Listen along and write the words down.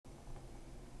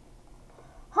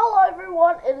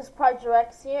everyone, it is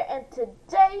ProdigyRex here, and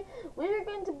today we are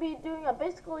going to be doing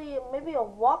basically maybe a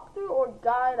walkthrough or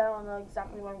guide. I don't know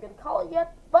exactly what I'm going to call it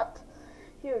yet, but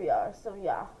here we are. So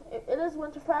yeah, it is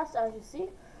Winterfest, as you see.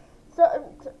 So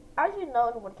as you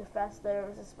know, in Winterfest there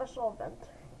is a special event.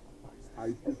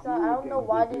 I don't know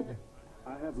why did.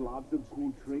 I have lots of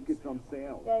cool trinkets on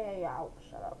sale. Yeah. I'll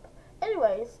shut up.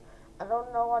 Anyways, I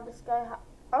don't know why this guy.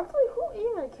 Honestly, who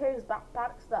even carries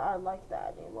backpacks that are like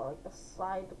that anymore? Like the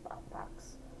side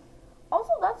backpacks. Also,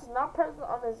 that's not present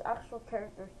on his actual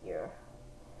character here.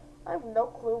 I have no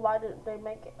clue why did they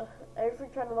make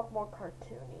everything trying to look more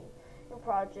cartoony in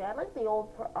Prodigy. I like the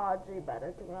old Prodigy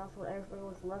better, to be honest, when everything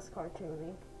was less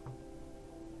cartoony.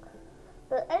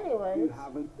 But anyways,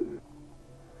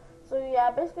 so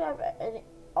yeah, basically I have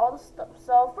all the stuff.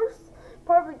 So first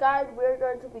part of the guide we're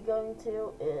going to be going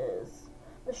to is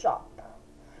the shop.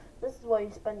 This is where you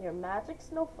spend your magic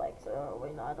snowflakes. Or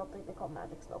wait, no, I don't think they're called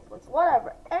magic snowflakes.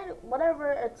 Whatever, and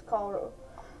whatever it's called.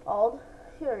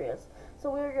 Here it is. So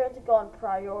we're going to go on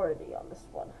priority on this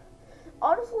one.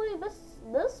 Honestly,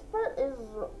 this pet is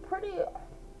pretty.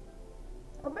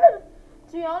 Compared,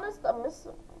 to be honest,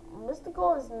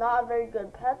 Mystical is not a very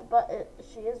good pet, but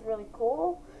she is really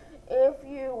cool. If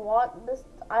you want this,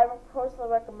 I would personally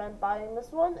recommend buying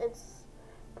this one. It's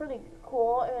pretty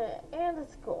cool and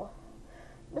it's cool.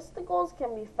 Mysticals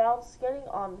can be found skating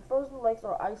on frozen lakes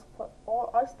or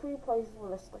ice-free places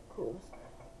with a slick cruise.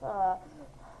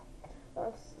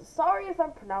 Sorry if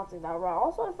I'm pronouncing that wrong.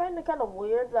 Also, I find it kind of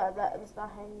weird that it's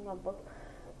not hanging on both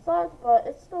sides, but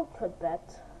it still could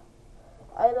bet.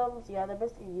 Items, yeah, they're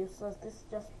basically useless. This is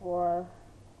just for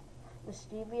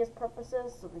mischievous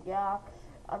purposes, so yeah,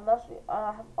 unless you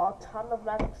have a ton of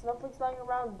magic snowflakes lying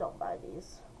around, don't buy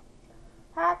these.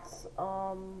 Hats,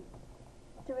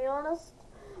 to be honest,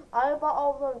 I bought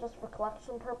all of them just for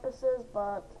collection purposes,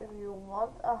 but if you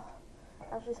want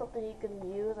actually something you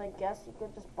can use, I guess you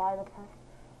could just buy the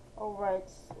oh right,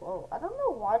 well, I don't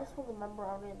know why this one's a member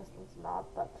only and this one's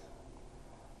not, but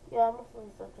yeah, most of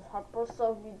these are just hyper,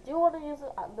 so if you do want to use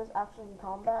this action in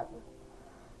combat,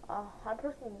 I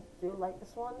personally do like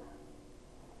this one.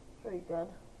 It's very good.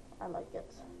 I like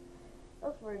it.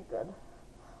 That's very good.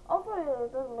 Also,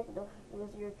 it doesn't make a difference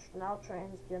because you're now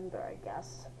transgender, I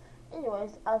guess.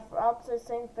 Anyways, I'll say the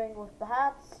same thing with the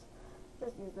hats.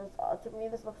 Just use this. To me,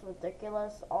 this looks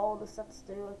ridiculous. All the sets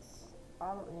do.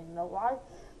 I don't even know why.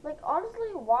 Like,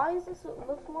 honestly, why is this? It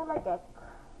looks more like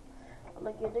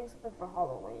you're doing something for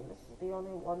Halloween. This is the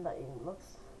only one that even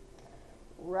looks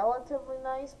relatively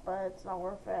nice, but it's not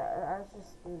worth it.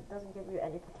 It doesn't give you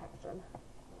any protection.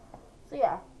 So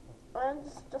yeah, and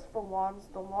just for wands,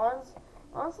 the wands.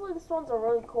 Honestly, this one's a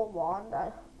really cool wand.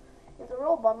 It's a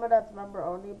real bummer that's member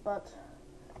only, but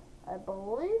I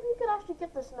believe you could actually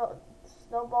get the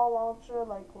snowball launcher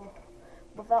like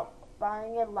without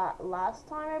buying it last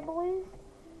time, I believe.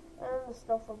 And the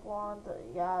snowflake wand,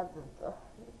 yeah,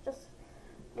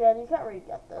 you can't really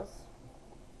get this.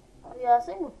 Yeah,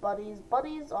 same with buddies.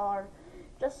 Buddies are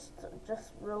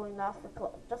just really not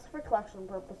just for collection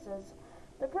purposes.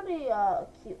 They're pretty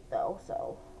cute though,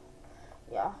 so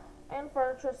yeah. And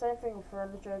furniture, same thing with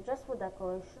furniture, just for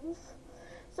decorations.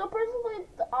 So personally,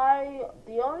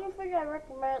 the only thing I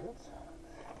recommend,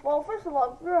 well, first of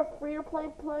all, if you're a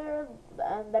free-to-play player,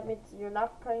 and that means you're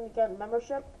not trying to get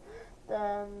membership,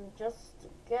 then just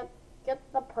get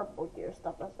the purple gear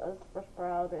stuff as first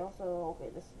priority. Also, okay,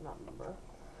 this is not member.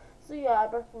 So yeah,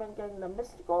 I recommend getting the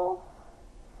Mystical,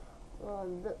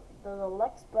 the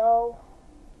Lex Bow,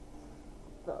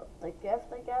 the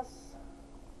gift, I guess,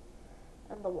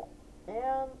 and the wall.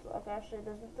 And okay, actually,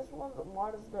 this one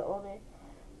is the only.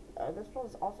 This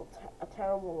one's also a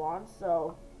terrible one.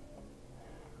 So,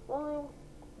 only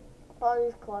all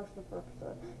these collection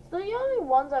purposes. So the only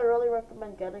ones I really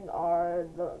recommend getting are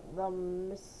the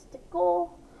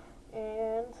Mystical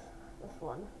and this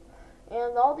one,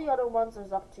 and all the other ones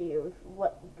is up to you.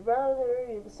 Whether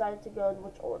you decide to go in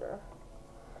which order.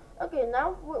 Okay,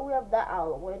 now we have that out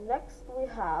of the way. Next we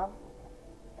have.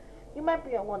 You might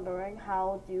be wondering,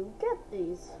 how do you get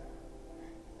these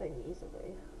thingies?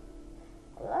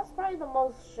 Well, that's probably the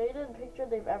most shaded picture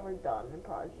they've ever done in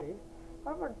Prodigy.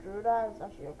 Whoever drew that is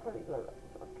actually a pretty good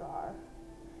drawer.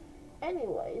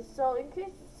 Anyways,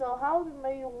 how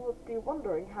may you be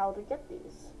wondering how to get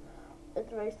these?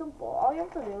 It's very simple. All you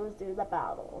have to do is do the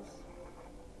battles.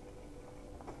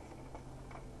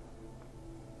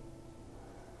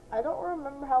 I don't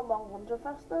remember how long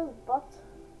Winterfest is, but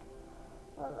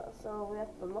so we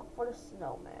have to look for the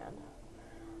snowman.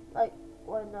 Like,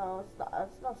 well, no, it's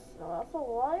not snow. Also,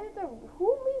 why are there,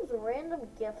 who leaves random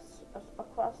gifts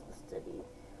across the city?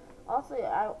 Honestly,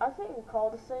 I think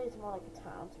Call the City is more like a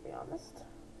town, to be honest.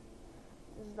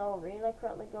 There's no arena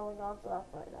currently going on, so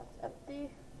that's why that's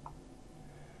empty.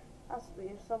 Has to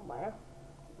be somewhere.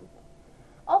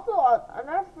 Also,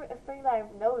 another thing that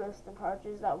I've noticed in Prodigy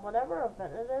is that whatever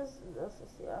event it is, this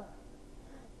is here.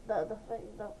 The thing,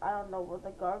 I don't know what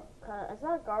the it's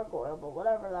not a gargoyle, but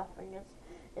whatever that thing is,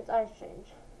 it's ice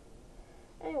change.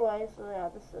 Anyway, so yeah,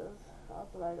 this is,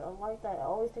 that's what I don't like that. It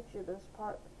always takes you to this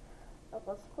part.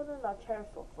 Let's put in our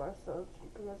carousel first, so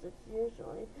because it's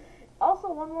usually. Also,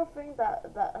 one more thing that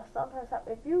sometimes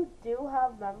happens, if you do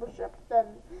have membership,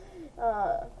 then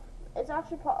it's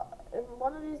actually in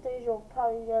one of these days you'll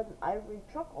probably get an ivory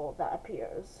truckle that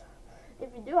appears.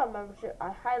 If you do have membership,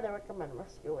 I highly recommend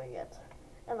rescuing it.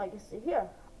 And like you see here,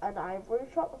 an ivory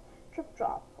trip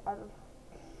drop.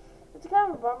 It's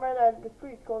kind of a bummer that it'd be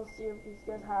pretty cool to see if these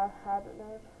guys had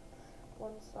it.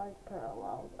 One side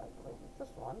parallel, I believe it's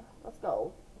this one. Let's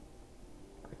go.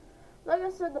 Like I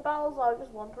said, the battles are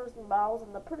just one-person battles,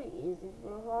 and they're pretty easy, to be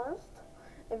honest.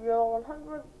 If you're level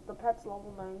 100, the pet's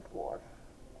level 94.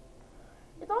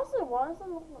 It's also, why does it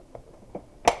look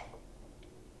like...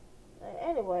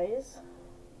 Anyways,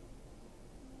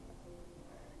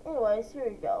 here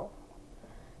we go.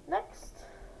 Next,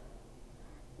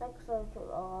 this one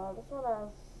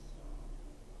has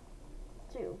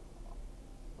 2.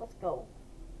 Let's go.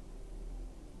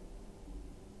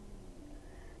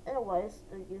 Anyways,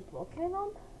 they use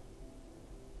volcano.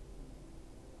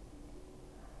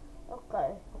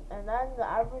 Okay, and then the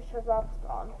average shipwreck's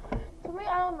gone. To me,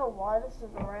 I don't know why this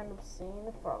is a random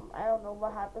scene from, I don't know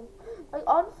what happened. Like,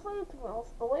 honestly, to be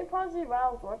honest, the way Prodigy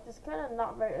battles work is kind of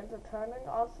not very entertaining,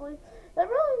 honestly. They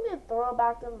really need to throw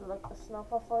back into, like, the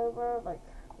snowfall flavor, like,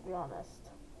 to be honest.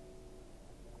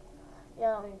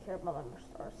 Yeah, I don't even care about member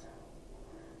stars.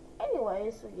 Anyway,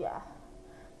 so yeah.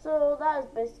 So that is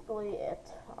basically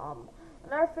it.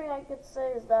 Another thing I could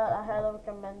say is that I highly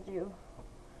recommend you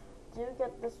do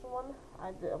get this one.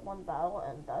 I did one battle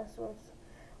and dice works.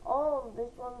 All of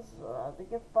these ones, the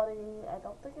gift buddy, I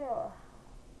don't think the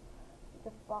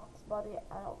gift box buddy,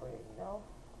 I don't really know.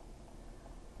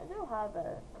 I do have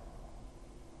it.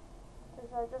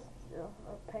 Because I just a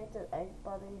painted egg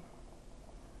buddy.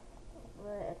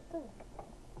 I think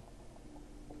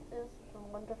is from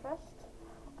Winterfest.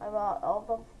 I bought all of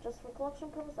them just for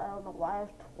collection purposes. I don't know why I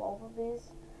have 12 of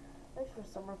these. Thanks for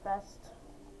Summerfest.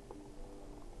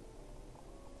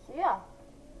 So yeah,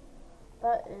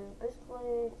 that is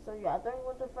basically, so yeah, during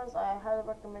Winterfest I highly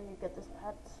recommend you get this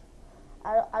pet.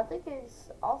 I think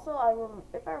it's also,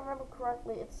 if I remember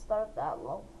correctly, it starts at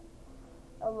level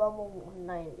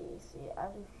 90. See,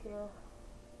 as you hear,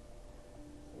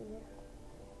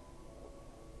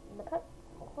 the pet,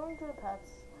 according to the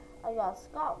pets, I got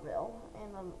Scottville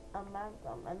and a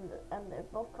Magnum, and they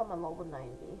both come at level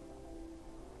 90.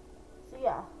 So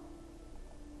yeah.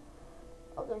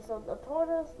 Okay, so the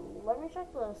tortoise, let me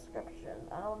check the description.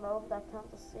 I don't know if that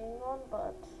counts as seeing one,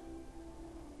 but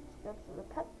let's go to the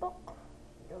pet book,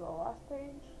 go to the last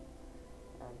page,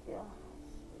 and yeah,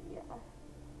 so yeah.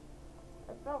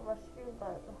 It's not rescued,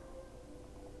 but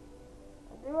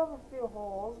I do have a few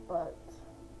holes, but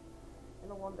in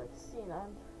the one that's seen, I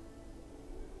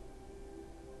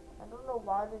don't know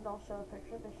why they don't show the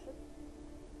picture. They should.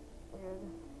 Weird.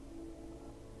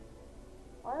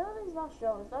 Why do these not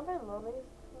show? Is that my loading?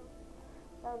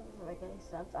 That doesn't make any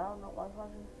sense. I don't know why.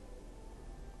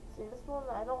 See, this one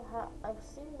I don't have. I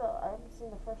haven't seen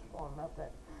the first form of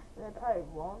it, and I probably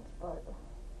won't. But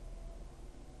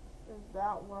there's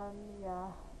that one. Yeah.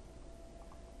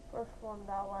 First one,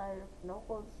 that one. I have no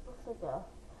clue. This looks like a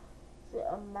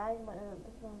magma. And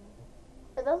this one.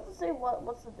 It doesn't say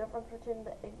what's the difference between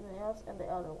the igneous and the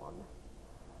other one.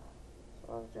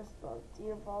 So it's just the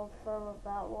de-evolved form of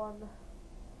that one.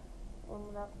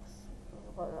 That's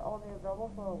only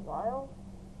available for a while.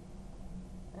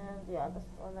 And yeah, this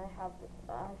one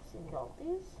I've seen all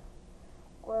these.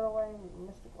 Away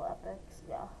Mystical Epics,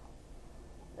 yeah.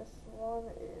 This one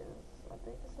is, I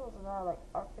think this one's another like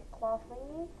Arctic Claw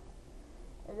thingy.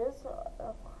 It is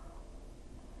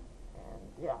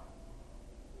and yeah.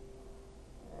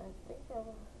 I think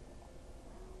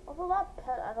although that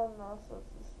pet, I don't know, so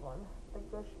it's this one. The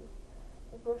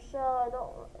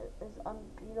Grishell, is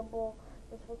unbeatable.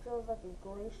 This looks like a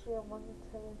glacier one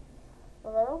too.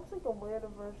 But that looks like a weirder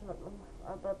version of them.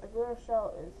 But the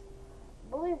Grishell is, I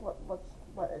believe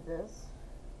what it is.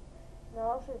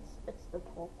 No, actually it's the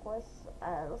turquoise.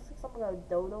 It looks like something like a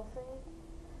dodo thing.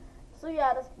 So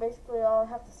yeah, that's basically all I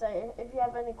have to say. If you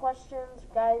have any questions,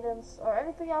 guidance, or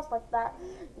anything else like that,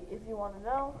 if you want to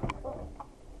know,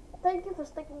 thank you for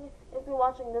sticking, if you're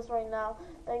watching this right now,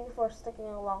 thank you for sticking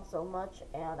along so much,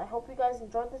 and I hope you guys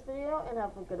enjoyed this video, and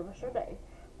have a good rest of your day.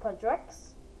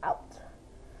 ProdigyRex, out.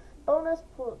 Bonus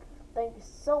proof, thank you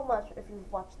so much if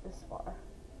you've watched this far.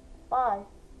 Bye.